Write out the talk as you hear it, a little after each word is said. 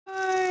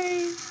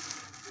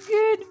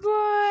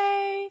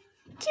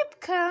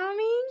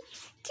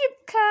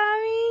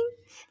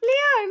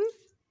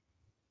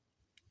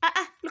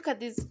at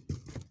this.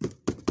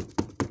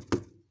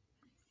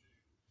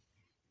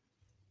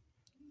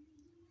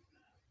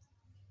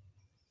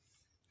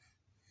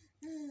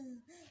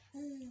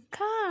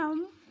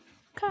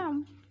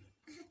 Come.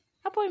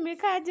 Hapo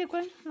imekaaje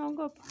kwani?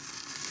 Naogopa.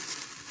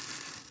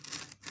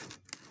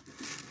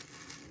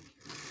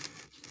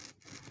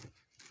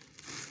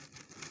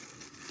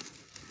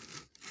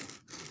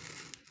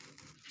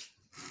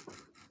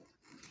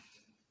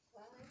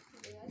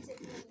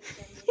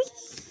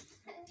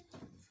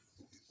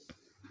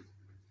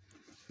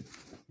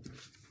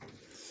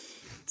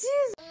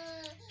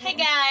 Hey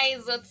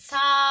guys, what's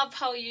up?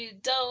 How you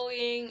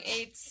doing?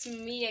 It's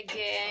me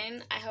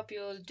again. I hope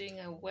you're all doing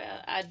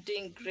well.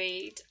 Doing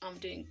great. I'm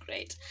doing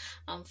great.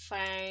 I'm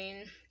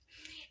fine.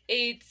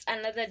 It's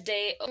another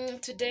day.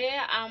 Today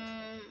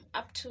I'm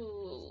up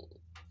to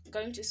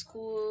going to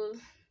school,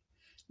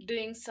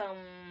 doing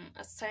some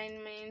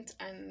assignment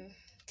and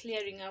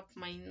clearing up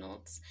my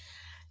notes.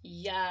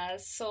 Yeah,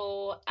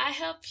 so I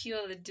hope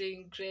you're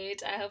doing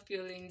great. I hope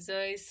you'll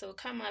enjoy. So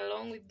come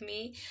along with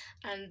me,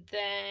 and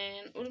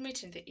then we'll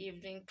meet in the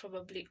evening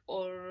probably,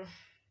 or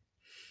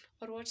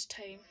what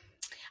time?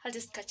 I'll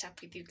just catch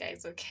up with you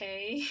guys,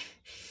 okay?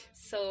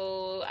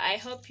 So I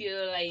hope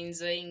you're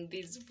enjoying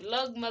this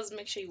vlog. Must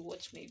make sure you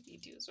watch my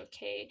videos,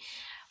 okay?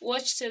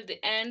 Watch till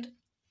the end.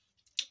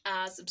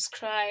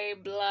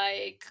 Subscribe,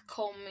 like,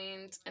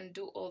 comment, and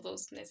do all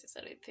those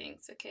necessary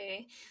things,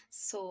 okay?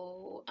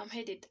 So I'm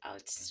headed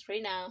out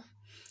right now,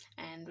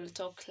 and we'll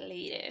talk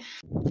later.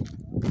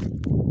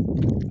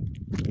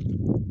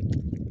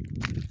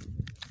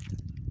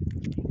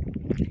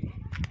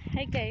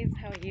 Hi guys,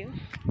 how are you?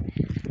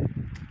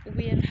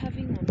 We are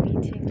having a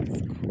meeting at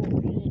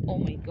school. Oh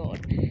my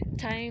god,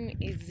 time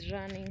is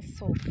running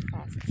so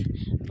fast.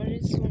 Very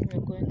soon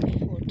we're going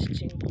for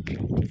teaching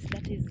practice.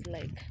 That is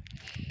like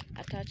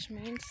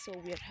attachment. So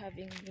we are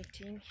having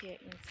meeting here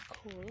in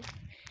school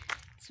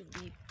to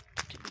be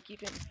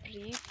given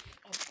brief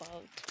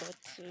about what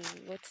to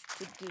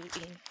do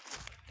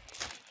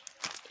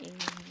in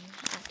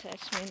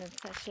attachment and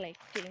such like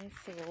things.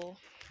 So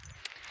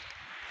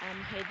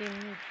I'm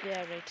heading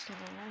there right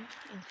now.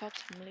 In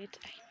fact, I'm late.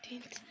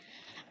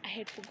 I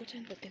had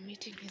forgotten that the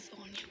meeting is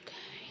on, you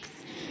guys.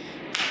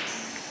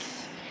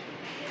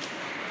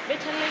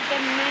 Better late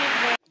than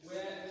never.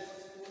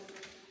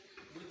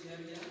 Which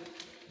area,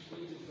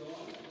 which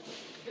zone.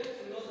 Get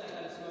to know that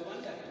as you are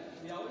wondering,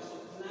 we are also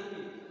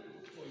planning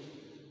for you.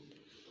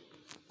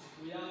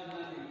 We are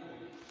planning for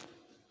you.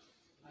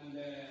 And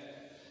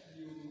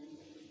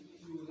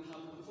you will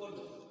have to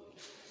follow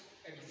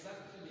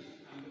exactly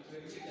and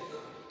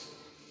regularly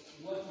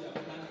what we are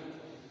planning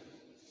for you.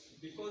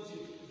 Because if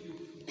you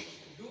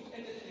do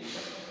anything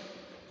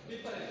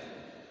different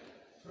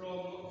from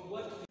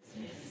what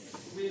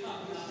we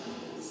have now,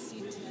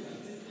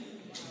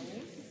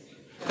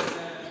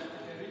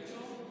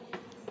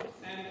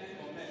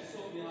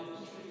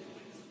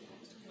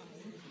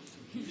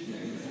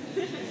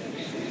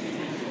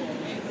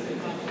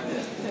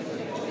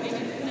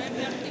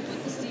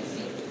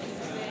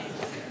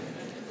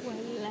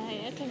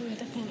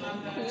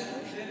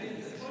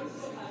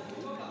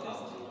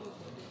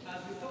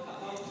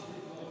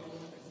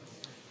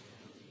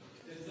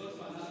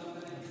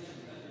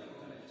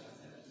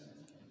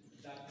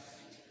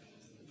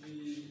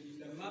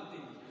 the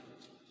mapping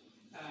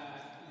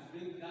is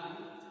being done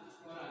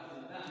or has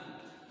been done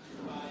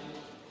by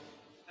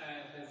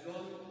the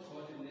zone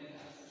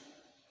coordinators.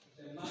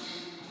 The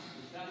mapping has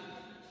been done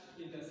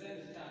in the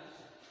sense that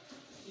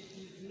it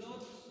is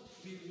not,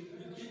 we will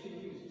be giving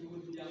you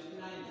will be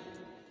applying,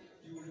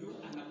 you will do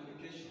an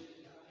application.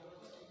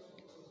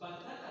 But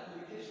that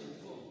application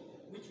form,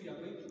 which we are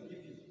going to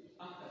give you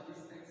after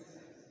this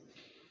exercise,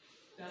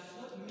 does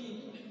not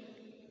mean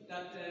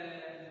that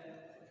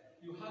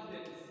you have the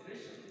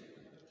discretion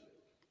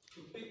to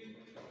pick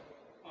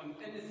on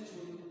any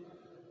school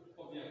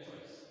of your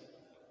choice.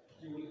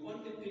 You will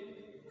only pick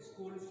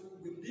schools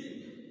within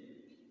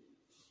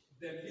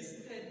the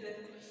listed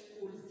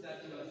schools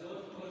that your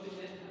zone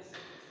coordinators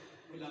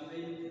will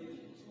avail you.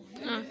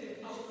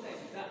 Anything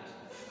outside that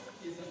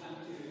is an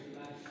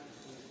irregularity.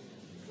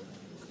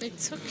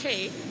 It's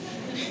okay.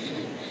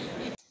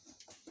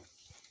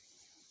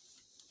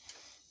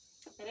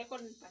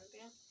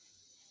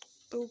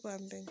 Two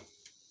banding.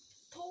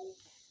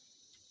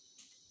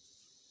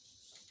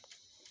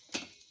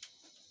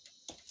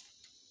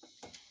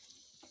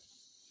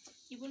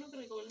 Ibu no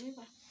creo que volví.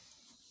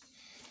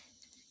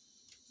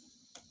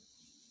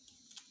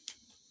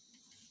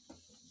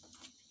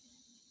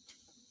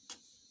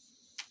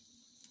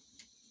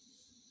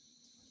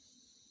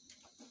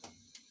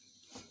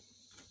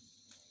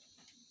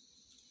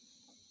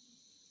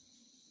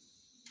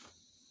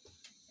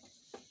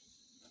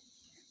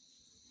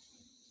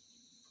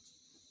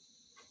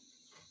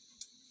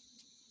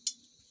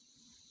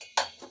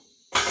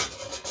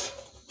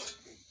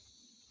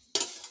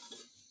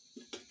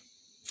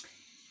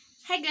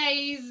 Hi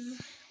guys,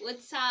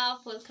 what's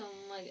up? Welcome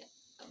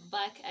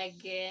back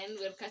again.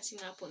 We're catching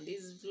up on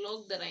this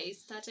vlog that I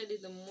started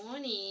in the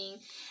morning,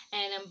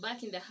 and I'm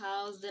back in the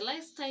house. The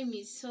last time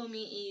you saw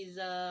me is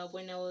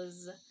when I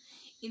was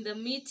in the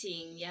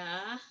meeting,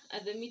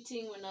 at the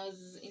meeting when I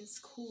was in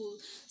school.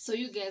 So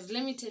you guys,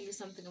 let me tell you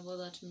something about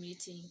that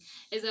meeting.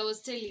 As I was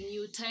telling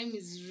you, time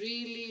is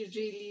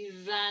really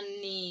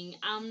running.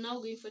 I'm now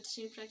going for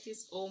teaching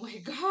practice. Oh my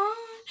god,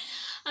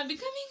 I'm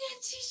becoming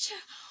a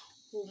teacher.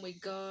 Oh my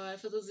god,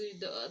 for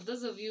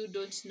those of you who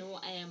don't know,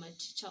 I am a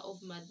teacher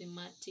of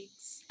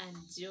mathematics and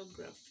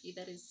geography.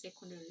 That is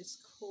secondary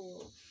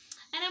school,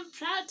 and I'm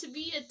proud to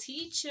be a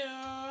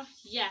teacher.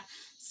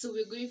 So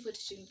we're going for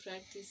teaching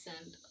practice,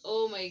 and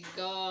oh my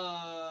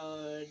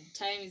god,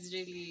 time is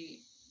really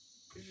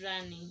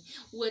running.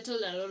 We're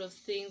told a lot of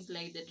things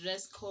like the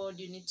dress code.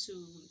 You need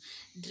to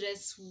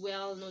dress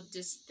well, not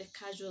just the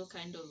casual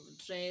kind of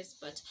dress,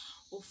 but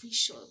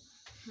official.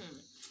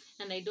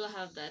 And I don't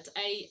have that.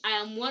 I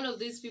am one of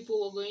these people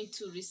who are going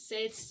to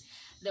reset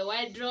the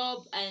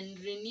wardrobe and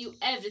renew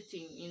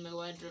everything in my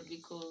wardrobe,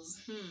 because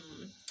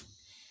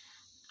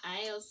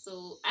I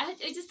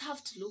just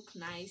have to look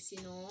nice,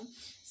 you know.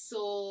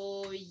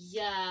 So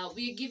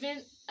we're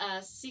given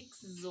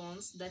 6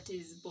 zones, that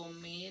is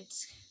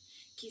Bomet,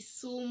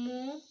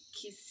 Kisumu,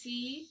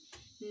 Kisii,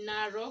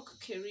 Narok,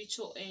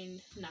 Kericho, and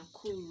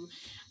Nakuru.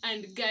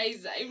 And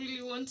guys, I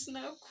really want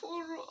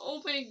Nakuru.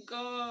 Oh my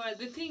god.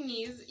 The thing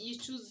is, you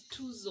choose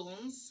 2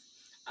 zones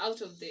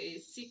out of the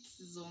 6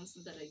 zones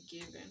that are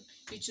given.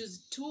 You choose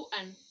 2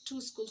 and 2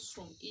 schools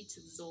from each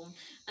zone,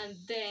 and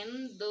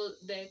then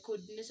the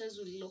coordinators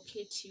will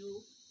locate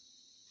you.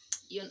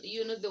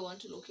 You're not the one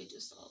to locate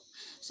yourself.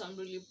 So I'm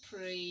really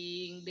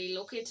praying they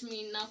locate me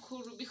in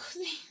Nakuru, because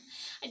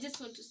I just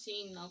want to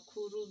stay in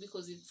Nakuru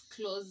because it's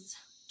close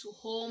to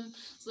home,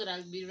 so that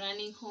I'll be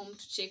running home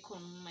to check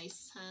on my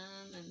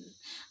son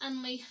and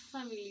my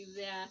family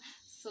there.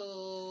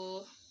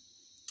 So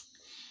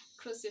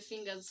cross your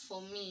fingers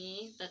for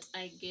me that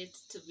I get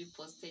to be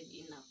posted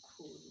in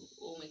Nakuru.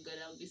 Oh my god,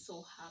 I'll be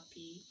so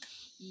happy.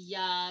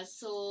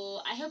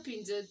 So I hope you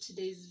enjoyed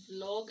today's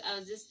vlog. I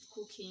was just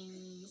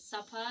cooking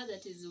supper,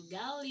 that is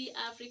ugali,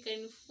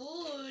 African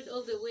food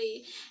all the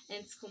way,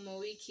 and sukuma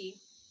wiki.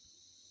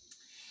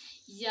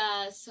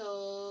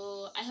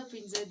 So I hope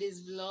you enjoyed this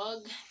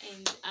vlog,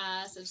 and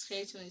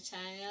subscribe to my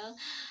channel,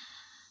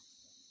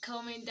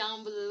 comment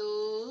down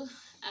below,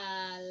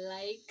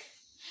 like,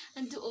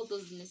 and do all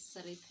those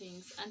necessary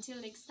things.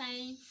 Until next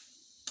time,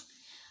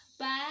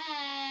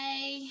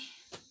 bye.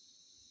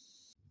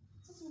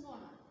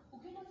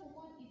 Ukienda for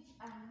one, it's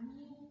a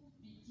new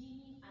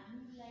beginning, a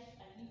new life,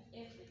 a new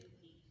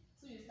everything.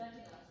 So you're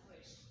starting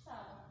afresh. So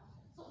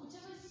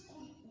whichever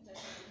school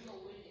utachaguliwa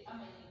uende,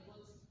 ama yenye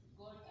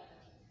God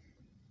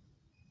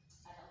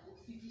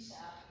atakufikisha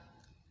hapo.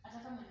 Hata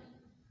kama ni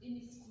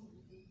any school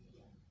within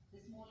here, the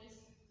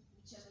smallest,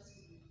 whichever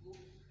school you go,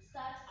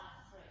 start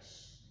afresh.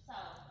 So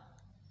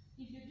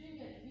if you're doing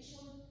your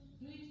revision,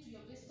 do it to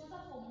your best. Kwanza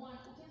form 1,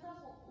 ukienda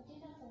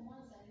form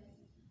 1 science,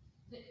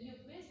 your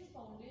best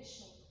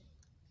foundation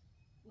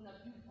una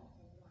build for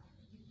form 1.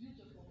 You build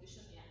your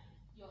foundation,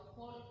 your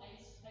whole high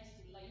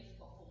school life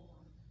for form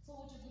 1. So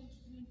what you're going to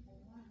do in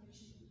form 1, make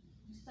sure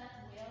you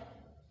start well,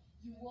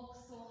 you work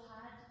so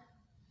hard,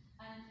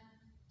 and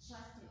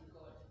trust in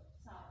God.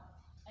 So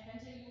I can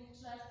tell you,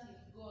 trust in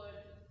God.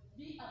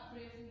 Be a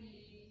prayerful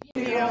lady.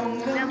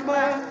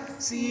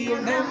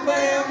 Sio namba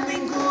ya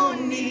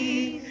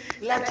mbinguni,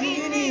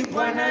 lakini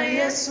Bwana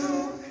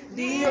Yesu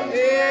ndio.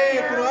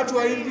 Kuna watu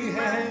wa hivi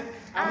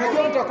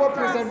unajua mtakuwa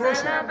present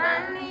worship.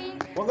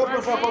 Wangapi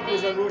watakuwa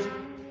present worship?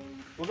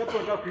 Wangapi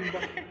wanataka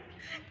kuimba?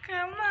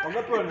 Kama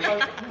wangapi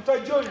wanataka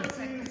mtajoin?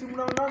 Si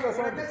mnaonanga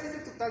sana. Sisi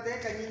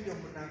tutazeeka nyingi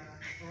mna.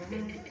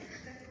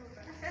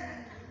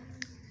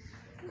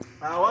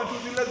 1 2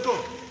 3 let's go.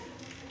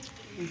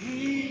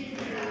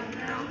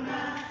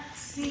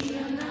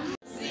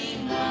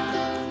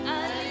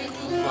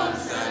 Alikufa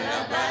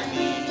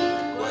msalabani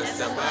kwa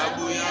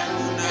sababu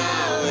yangu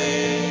nawe,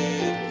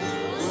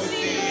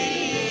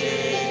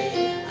 usilie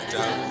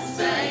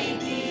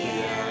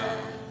atakusaidia.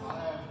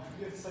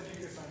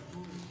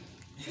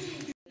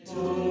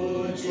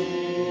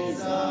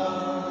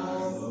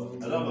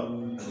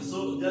 So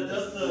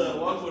just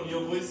work on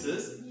your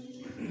voices.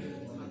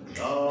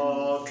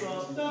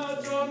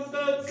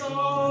 Trumpet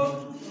song.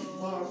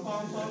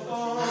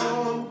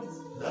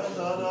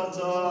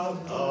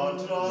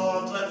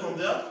 Try from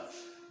there.